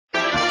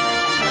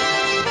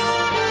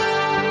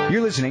You're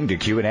listening to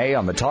Q&A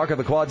on the Talk of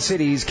the Quad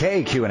Cities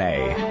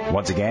KQ&A.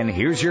 Once again,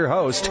 here's your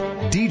host,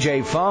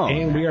 DJ Phone.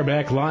 And we are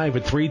back live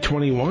at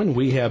 321.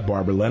 We have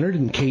Barbara Leonard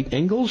and Kate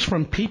Ingalls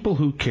from People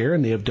Who Care,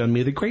 and they have done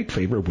me the great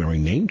favor of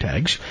wearing name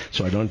tags,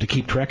 so I don't have to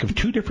keep track of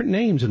two different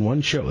names in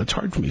one show. It's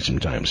hard for me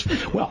sometimes.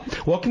 Well,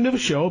 welcome to the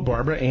show,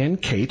 Barbara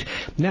and Kate.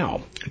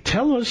 Now,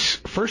 tell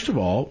us, first of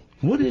all,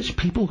 what is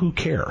People Who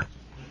Care?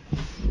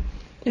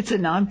 It's a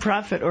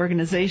nonprofit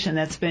organization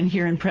that's been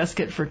here in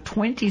Prescott for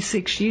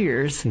 26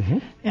 years,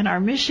 and our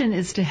mission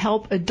is to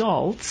help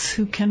adults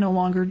who can no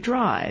longer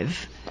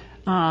drive,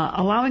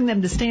 allowing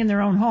them to stay in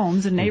their own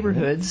homes and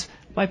neighborhoods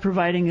by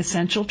providing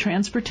essential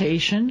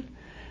transportation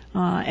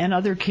and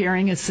other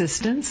caring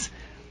assistance.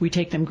 We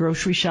take them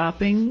grocery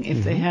shopping.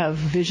 If they have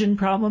vision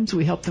problems,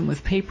 we help them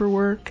with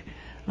paperwork.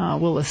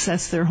 We'll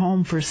assess their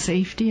home for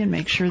safety and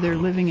make sure they're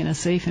living in a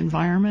safe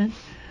environment.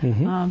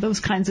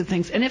 Those kinds of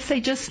things. And if they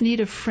just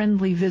need a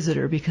friendly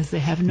visitor because they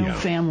have no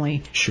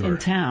family in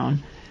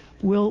town,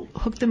 we'll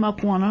hook them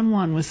up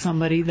one-on-one with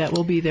somebody that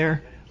will be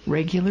their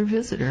regular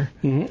visitor.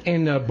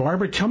 And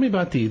Barbara, tell me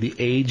about the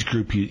age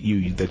group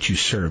that you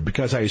serve,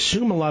 because I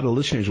assume a lot of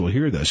listeners will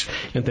hear this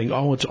and think,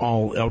 oh, it's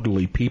all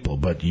elderly people,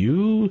 but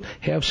you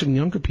have some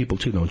younger people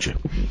too, don't you?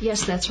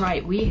 Yes, that's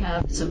right. We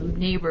have some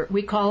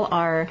we call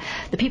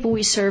the people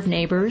we serve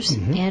neighbors,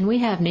 and we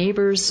have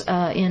neighbors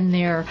in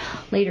their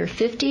later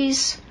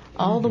 50s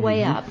all the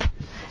way up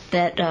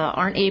that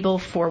aren't able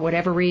for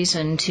whatever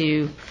reason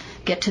to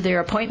get to their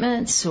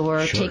appointments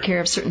or take care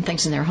of certain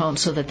things in their home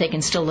so that they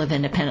can still live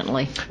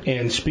independently.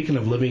 And speaking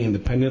of living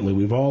independently,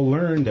 we've all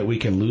learned that we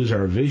can lose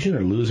our vision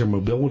or lose our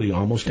mobility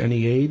almost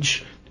any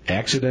age.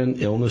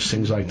 Accident, illness,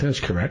 things like this,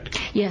 correct?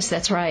 Yes,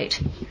 that's right.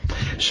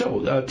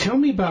 So tell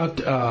me about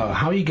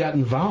how you got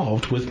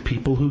involved with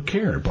People Who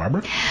Care,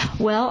 Barbara.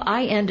 Well,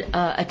 I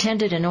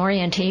attended an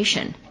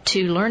orientation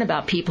to learn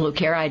about People Who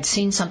Care. I'd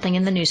seen something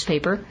in the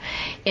newspaper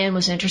and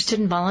was interested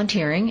in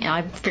volunteering.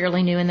 I'm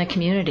fairly new in the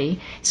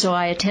community, so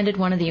I attended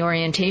one of the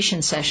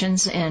orientation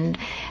sessions, and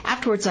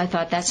afterwards I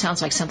thought that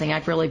sounds like something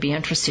I'd really be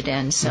interested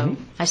in, so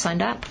I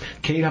signed up.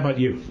 Kate, how about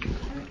you?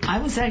 I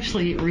was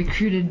actually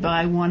recruited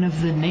by one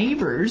of the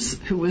neighbors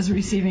who was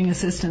receiving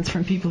assistance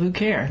from People Who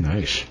Care.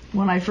 Nice.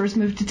 When I first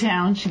moved to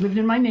town, she lived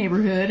in my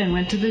neighborhood and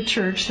went to the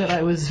church that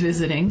I was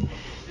visiting.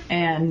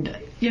 And,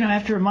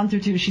 after a month or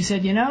two, she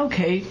said,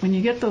 Kate, when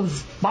you get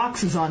those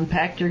boxes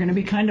unpacked, you're going to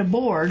be kind of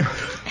bored.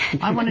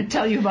 I want to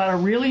tell you about a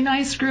really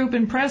nice group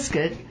in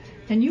Prescott,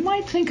 and you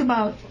might think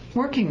about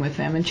working with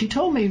them. And she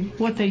told me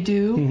what they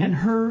do and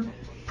her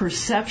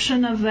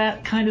perception of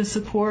that kind of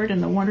support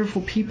and the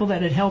wonderful people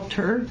that had helped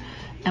her.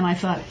 And I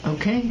thought,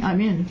 okay, I'm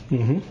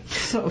in.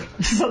 So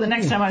the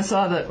next time I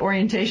saw the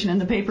orientation in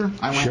the paper,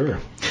 I went. Sure.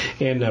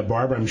 And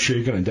Barbara, I'm sure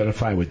you can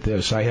identify with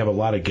this. I have a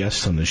lot of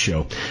guests on the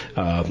show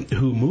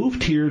who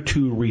moved here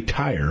to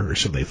retire, or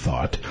so they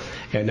thought,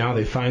 and now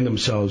they find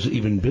themselves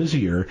even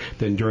busier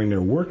than during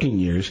their working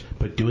years,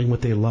 but doing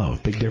what they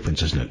love. Big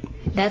difference, isn't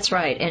it? That's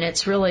right, and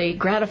it's really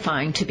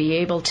gratifying to be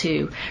able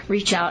to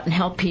reach out and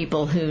help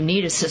people who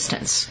need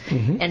assistance,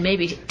 and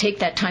maybe take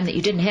that time that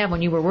you didn't have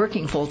when you were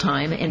working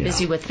full-time and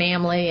busy with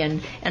family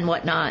and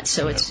whatnot.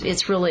 So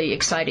it's really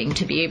exciting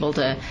to be able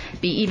to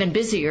be even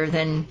busier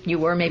than you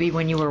were maybe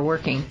when you were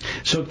working.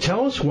 So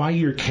tell us why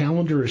your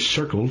calendar is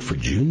circled for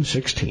June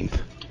 16th.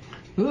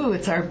 Ooh,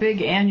 it's our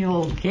big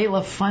annual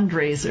Gala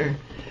fundraiser.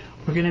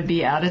 We're going to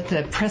be out at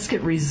the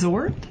Prescott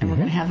Resort, and we're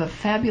going to have a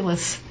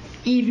fabulous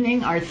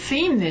evening. Our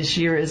theme this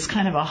year is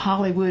kind of a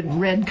Hollywood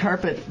red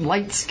carpet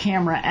lights,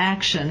 camera,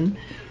 action.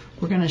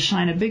 We're going to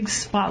shine a big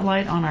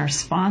spotlight on our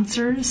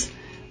sponsors.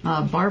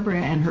 Barbara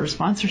and her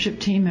sponsorship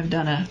team have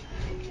done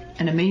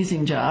an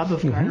amazing job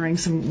of garnering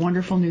some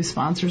wonderful new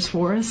sponsors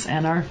for us.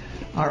 And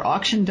our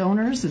auction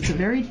donors, it's a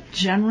very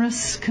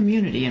generous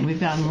community, and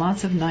we've gotten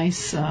lots of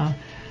nice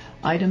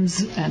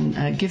items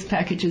and gift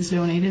packages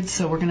donated.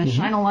 So we're going to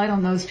shine a light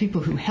on those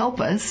people who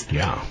help us.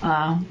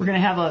 Yeah. We're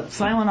going to have a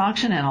silent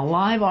auction and a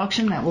live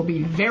auction that will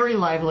be very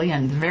lively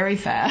and very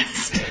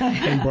fast.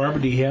 And Barbara,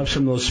 do you have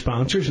some of those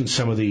sponsors and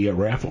some of the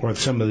raffle or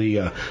some of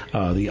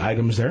the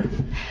items there?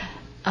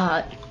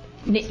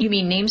 You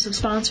mean names of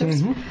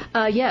sponsors?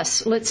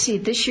 Yes. Let's see.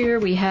 This year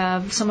we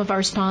have some of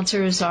our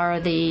sponsors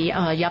are the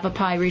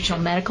Yavapai Regional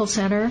Medical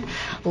Center,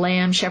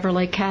 Lamb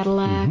Chevrolet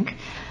Cadillac,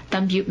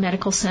 Thumb Butte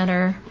Medical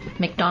Center,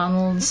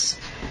 McDonald's,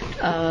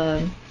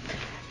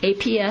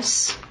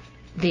 APS,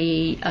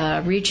 the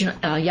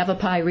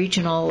Yavapai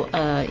Regional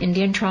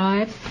Indian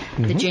Tribe,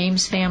 the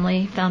James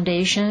Family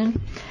Foundation,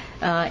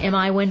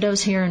 MI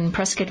Windows here in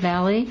Prescott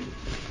Valley.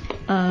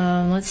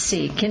 Let's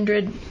see.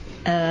 Kindred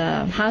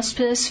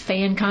Hospice,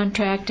 Fain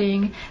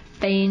Contracting,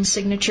 Fain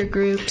Signature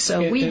Group.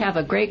 So we have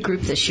a great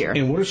group this year.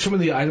 And what are some of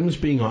the items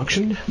being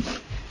auctioned?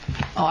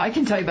 Oh, I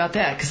can tell you about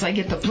that because I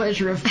get the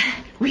pleasure of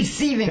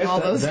receiving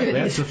all those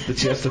goodies.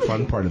 That's the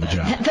fun part of the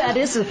job. That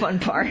is the fun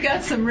part. We've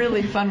got some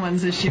really fun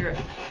ones this year.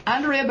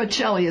 Andrea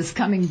Bocelli is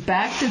coming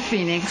back to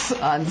Phoenix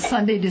on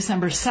Sunday,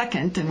 December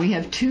 2nd, and we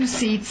have 2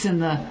 seats in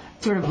the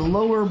sort of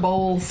lower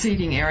bowl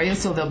seating area,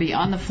 so they'll be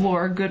on the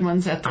floor. Good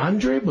ones at the...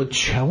 Andrea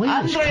Bocelli?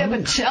 Andrea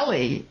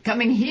Bocelli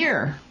coming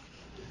here.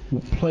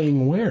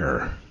 Playing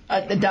where?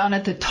 Down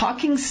at the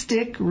Talking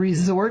Stick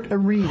Resort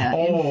Arena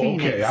in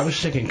Phoenix. Okay. I was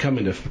thinking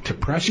coming to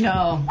Prescott.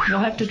 No, you'll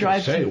have to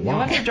drive. You'll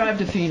have to drive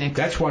to Phoenix.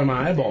 That's why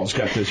my eyeballs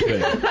got this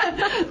big.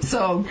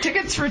 So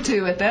tickets for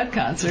 2 at that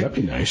concert. That'd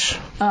be nice.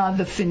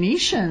 The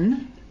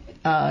Phoenician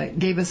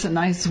gave us a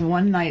nice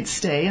one-night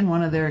stay in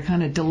one of their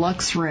kind of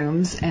deluxe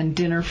rooms and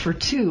dinner for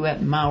 2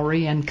 at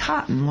Maury and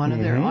Cotton, one of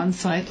their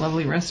on-site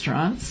lovely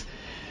restaurants.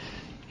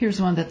 Here's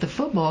one that the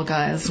football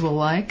guys will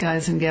like,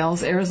 guys and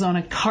gals.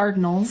 Arizona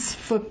Cardinals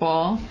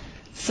football,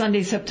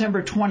 Sunday,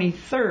 September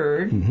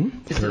 23rd.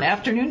 It's an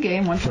afternoon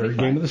game, 1:25. Third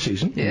game of the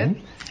season. Yeah.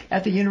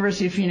 At the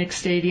University of Phoenix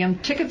Stadium.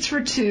 Tickets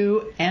for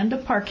 2 and a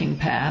parking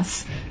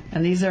pass.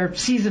 And these are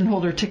season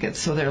holder tickets,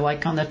 so they're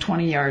like on the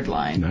 20-yard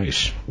line.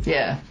 Nice.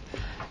 Yeah.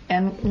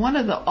 And one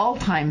of the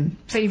all-time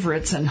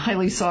favorites and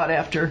highly sought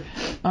after,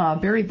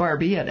 Barry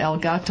Barbie at El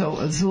Gato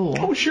Azul.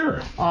 Oh,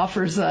 sure.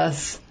 Offers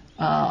us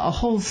a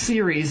whole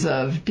series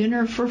of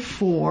dinner for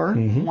 4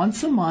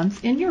 once a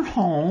month in your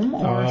home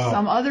or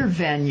some other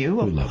venue,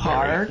 a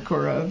park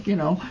or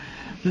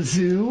the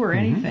zoo or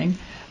anything.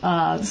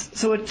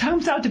 So it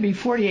comes out to be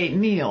 48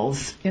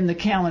 meals in the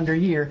calendar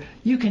year.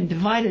 You can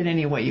divide it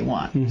any way you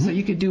want. So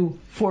you could do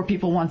 4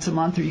 people once a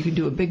month, or you could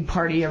do a big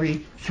party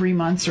every 3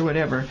 months or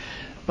whatever.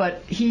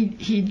 But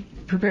he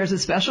prepares a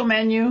special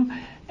menu,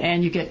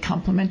 and you get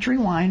complimentary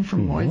wine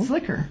from Lloyd's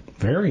Liquor.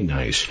 Very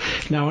nice.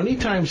 Now,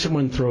 anytime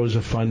someone throws a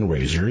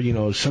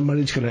fundraiser,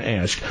 somebody's going to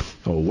ask,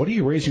 what are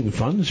you raising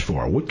funds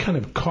for? What kind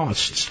of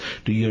costs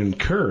do you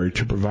incur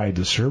to provide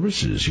the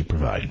services you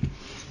provide?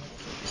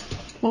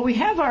 Well, we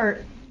have our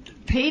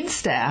paid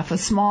staff, a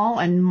small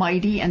and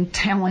mighty and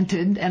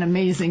talented and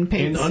amazing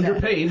paid staff. And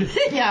underpaid.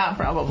 Yeah,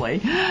 probably.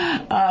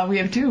 We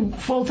have 2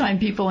 full-time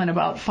people and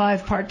about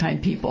 5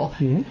 part-time people.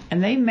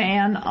 And they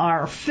man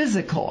our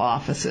physical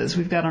offices.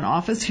 We've got an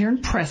office here in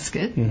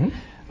Prescott.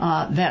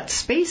 That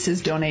space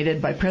is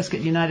donated by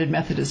Prescott United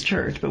Methodist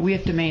Church, but we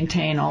have to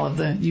maintain all of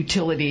the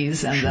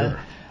utilities and the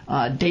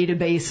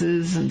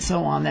databases and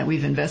so on that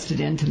we've invested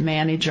in to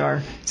manage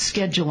our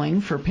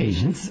scheduling for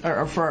patients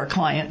or for our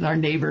clients, our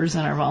neighbors,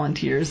 and our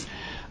volunteers.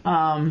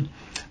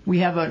 We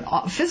have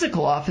a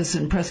physical office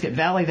in Prescott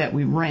Valley that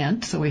we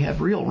rent, so we have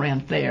real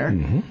rent there.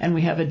 And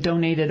we have a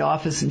donated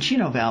office in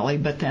Chino Valley,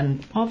 but then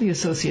all the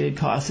associated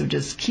costs of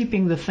just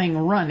keeping the thing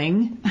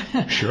running.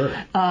 Sure.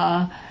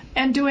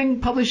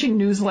 And publishing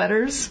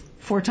newsletters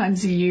 4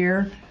 times a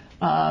year,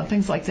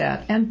 things like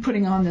that, and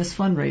putting on this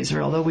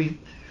fundraiser. Although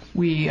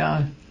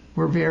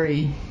we're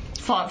very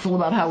thoughtful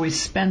about how we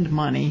spend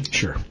money.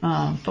 Sure.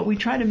 But we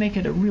try to make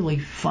it a really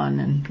fun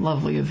and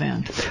lovely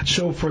event.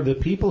 So for the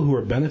people who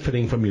are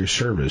benefiting from your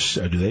service,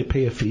 do they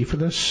pay a fee for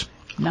this?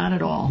 Not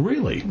at all.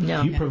 Really?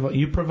 No.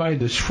 You provide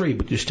this free,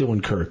 but you still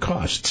incur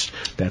costs.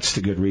 That's the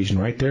good reason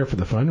right there for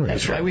the fundraiser.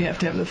 That's why we have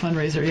to have the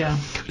fundraiser, yeah.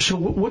 So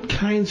what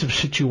kinds of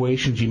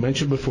situations, you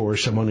mentioned before,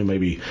 someone who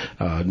maybe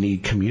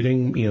need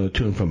commuting,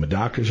 to and from a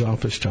doctor's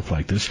office, stuff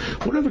like this.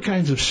 What other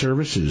kinds of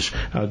services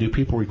do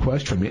people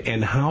request from you,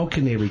 and how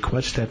can they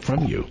request that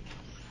from you?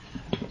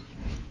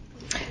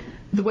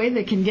 The way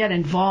they can get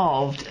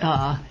involved,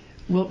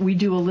 we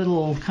do a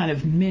little kind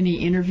of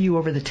mini interview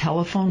over the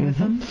telephone with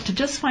them to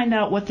just find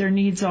out what their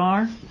needs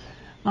are.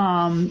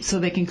 So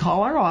they can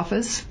call our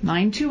office,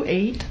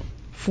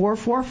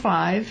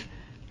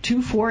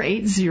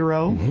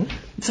 928-445-2480.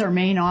 It's our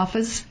main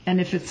office, and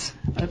if it's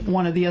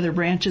one of the other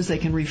branches, they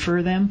can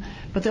refer them.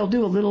 But they'll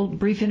do a little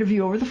brief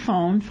interview over the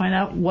phone, find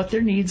out what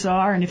their needs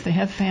are, and if they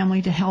have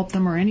family to help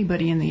them or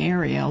anybody in the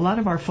area. A lot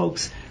of our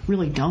folks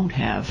really don't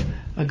have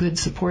a good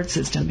support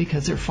system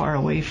because they're far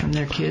away from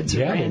their kids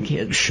or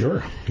grandkids.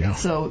 Sure. Yeah.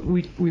 So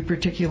we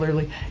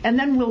particularly, and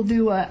then we'll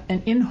do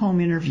an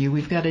in-home interview.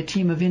 We've got a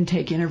team of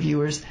intake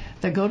interviewers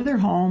that go to their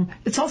home.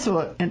 It's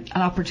also an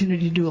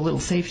opportunity to do a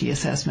little safety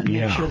assessment,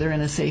 make sure they're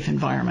in a safe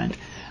environment,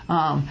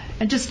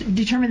 and just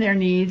determine their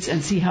needs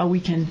and see how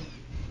we can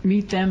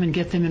meet them and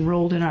get them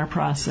enrolled in our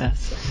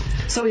process.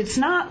 So it's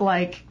not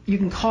like you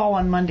can call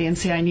on Monday and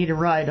say, I need a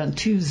ride on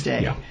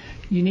Tuesday. Yeah.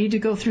 You need to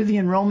go through the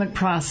enrollment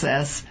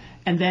process,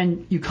 and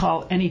then you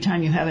call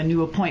anytime you have a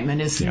new appointment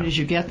as soon as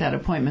you get that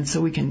appointment,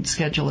 so we can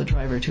schedule a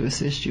driver to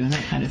assist you and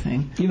that kind of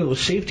thing. The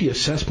safety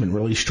assessment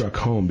really struck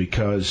home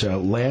because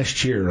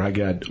last year I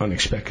got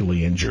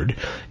unexpectedly injured,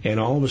 and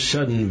all of a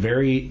sudden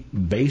very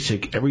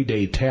basic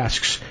everyday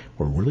tasks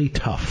were really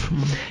tough.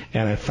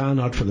 And I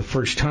found out for the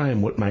first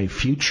time what my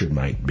future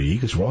might be,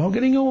 because we're all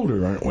getting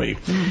older, aren't we?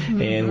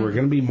 And we're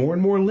going to be more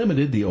and more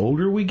limited the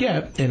older we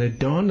get. And it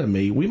dawned on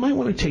me, we might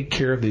want to take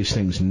care of these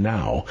things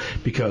now,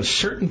 because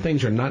certain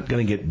things are not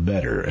going to get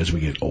better as we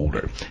get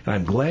older. And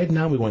I'm glad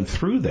now we went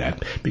through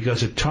that,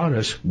 because it taught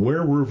us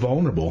where we're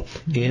vulnerable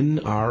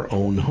in our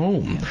own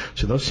home.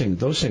 So those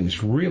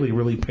things really,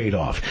 really paid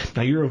off.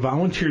 Now, you're a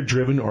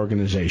volunteer-driven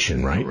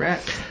organization, right?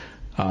 Correct.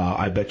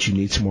 I bet you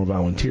need some more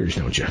volunteers,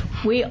 don't you?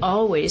 We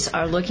always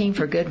are looking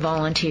for good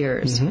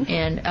volunteers.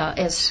 And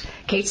as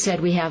Kate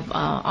said, we have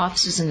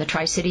offices in the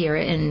Tri-City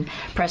area in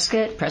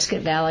Prescott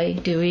Valley,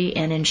 Dewey,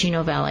 and in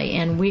Chino Valley.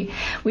 And we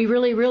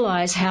really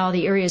realize how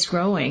the area is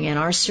growing, and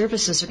our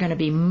services are going to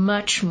be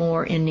much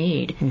more in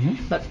need.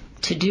 But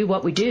to do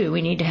what we do,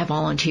 we need to have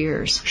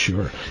volunteers.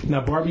 Sure.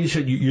 Now, Barb, you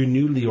said you're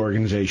new to the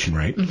organization,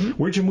 right?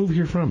 Where'd you move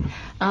here from?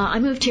 I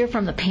moved here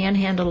from the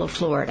Panhandle of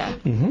Florida.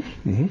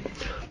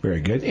 Very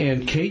good.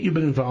 And Kate, you've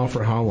been involved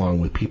for how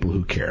long with People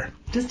Who Care?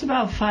 Just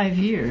about 5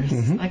 years.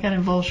 I got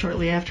involved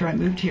shortly after I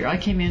moved here. I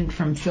came in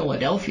from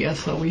Philadelphia,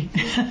 so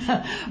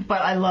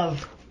but I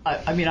love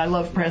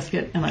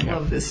Prescott, and I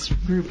love this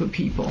group of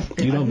people.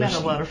 I've met a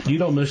lot of friends. You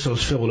don't miss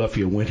those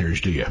Philadelphia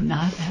winters, do you?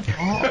 Not at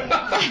all.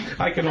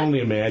 I can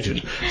only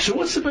imagine. So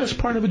what's the best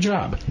part of a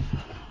job?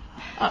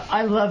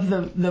 I love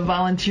the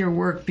volunteer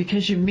work,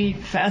 because you meet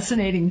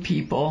fascinating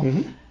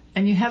people,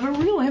 and you have a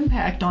real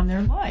impact on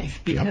their life,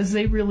 because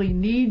they really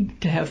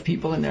need to have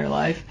people in their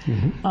life.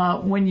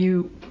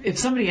 If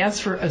somebody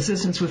asks for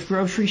assistance with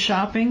grocery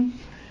shopping,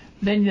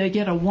 then they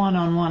get a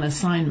one-on-one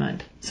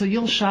assignment. So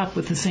you'll shop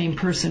with the same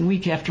person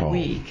week after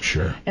week.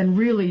 Sure. And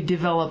really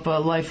develop a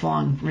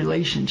lifelong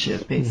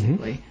relationship,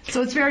 basically.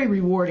 So it's very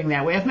rewarding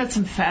that way. I've met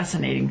some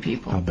fascinating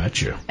people. I'll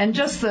bet you. And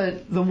just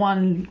the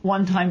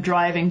one-time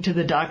driving to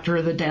the doctor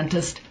or the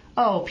dentist.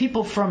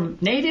 People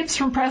natives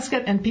from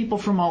Prescott and people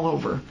from all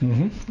over.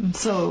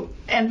 So,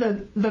 and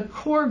the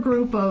core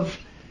group of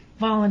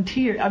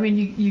volunteer,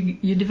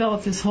 you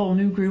develop this whole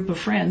new group of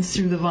friends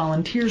through the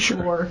volunteer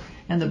corps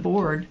and the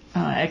board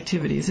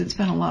activities. It's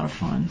been a lot of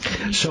fun.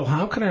 So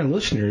how can our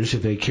listeners,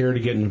 if they care to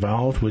get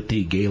involved with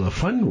the Gala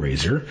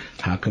fundraiser,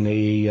 how can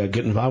they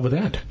get involved with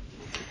that?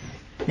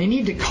 They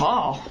need to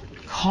call.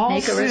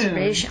 Make a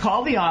reservation.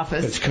 Call the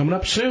office. It's coming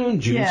up soon,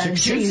 June 16th.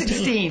 June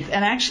 16th.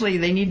 And actually,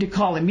 they need to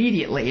call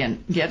immediately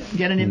and get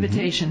an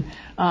invitation.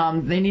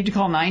 They need to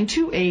call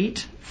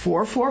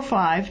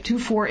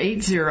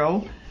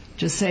 928-445-2480.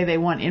 Just say they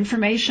want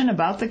information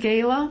about the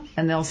gala,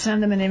 and they'll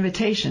send them an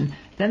invitation.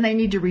 Then they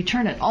need to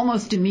return it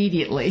almost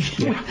immediately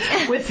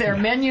with their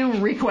menu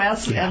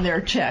request and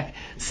their check.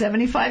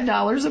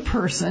 $75 a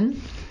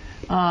person,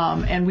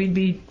 and we'd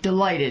be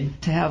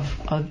delighted to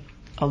have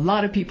a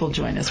lot of people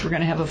join us. We're going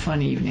to have a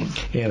fun evening.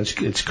 And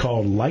it's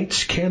called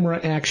Lights,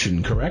 Camera,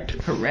 Action, correct?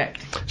 Correct.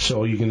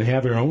 So you can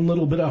have your own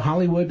little bit of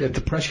Hollywood at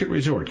the Prescott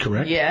Resort,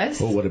 correct? Yes.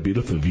 Oh, what a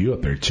beautiful view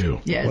up there, too.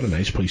 Yes. What a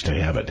nice place to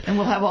have it. And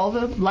we'll have all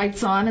the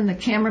lights on and the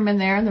cameramen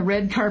there and the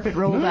red carpet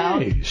rolled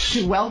out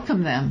to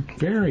welcome them.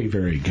 Very,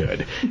 very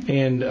good.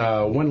 And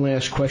one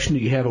last question. Do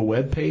you have a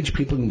web page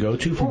people can go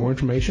to for more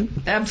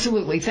information?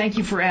 Absolutely. Thank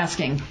you for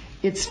asking.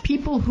 It's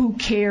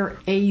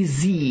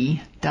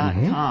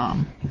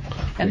peoplewhocareaz.com.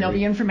 And there'll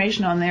be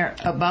information on there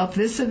about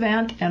this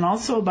event and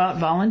also about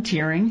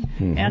volunteering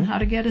and how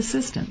to get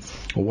assistance.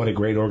 Well, what a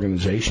great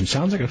organization.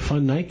 Sounds like a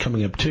fun night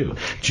coming up, too.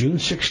 June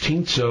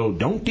 16th, so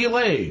don't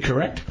delay,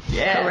 correct?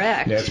 Yeah.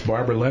 Correct. That's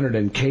Barbara Leonard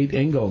and Kate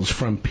Ingalls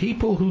from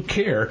People Who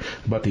Care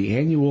about the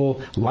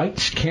annual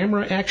Lights,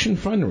 Camera, Action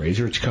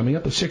fundraiser. It's coming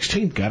up the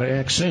 16th. Got to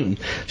act soon.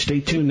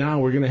 Stay tuned now.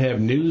 We're going to have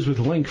news with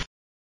Link.